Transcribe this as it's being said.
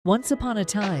Once upon a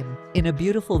time, in a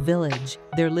beautiful village,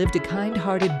 there lived a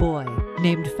kind-hearted boy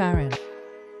named Farron.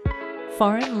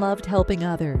 Farron loved helping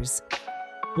others.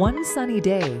 One sunny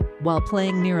day, while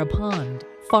playing near a pond,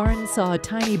 Farron saw a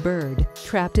tiny bird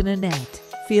trapped in a net.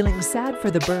 Feeling sad for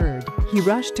the bird, he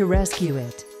rushed to rescue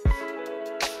it.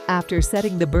 After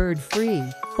setting the bird free,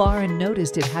 Farron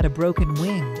noticed it had a broken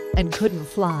wing and couldn't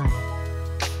fly.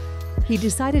 He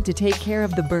decided to take care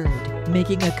of the bird,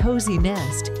 making a cozy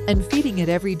nest and feeding it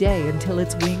every day until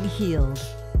its wing healed.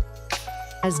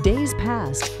 As days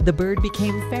passed, the bird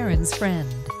became Farron's friend.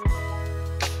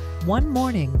 One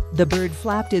morning, the bird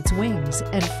flapped its wings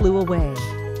and flew away.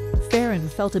 Farron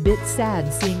felt a bit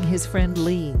sad seeing his friend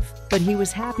leave, but he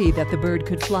was happy that the bird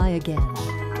could fly again.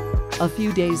 A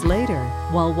few days later,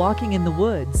 while walking in the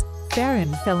woods,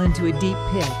 Farron fell into a deep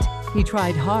pit. He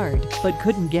tried hard, but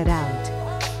couldn't get out.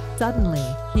 Suddenly,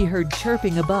 he heard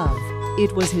chirping above.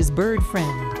 It was his bird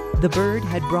friend. The bird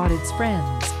had brought its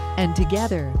friends, and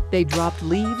together they dropped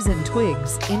leaves and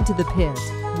twigs into the pit.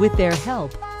 With their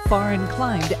help, Farron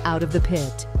climbed out of the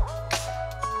pit.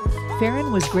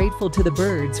 Farron was grateful to the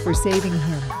birds for saving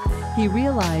him. He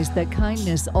realized that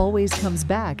kindness always comes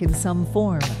back in some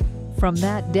form. From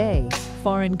that day,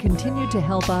 Farron continued to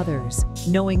help others,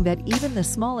 knowing that even the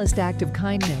smallest act of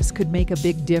kindness could make a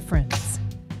big difference.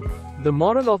 The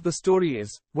moral of the story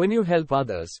is, when you help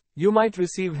others, you might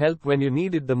receive help when you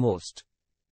need it the most.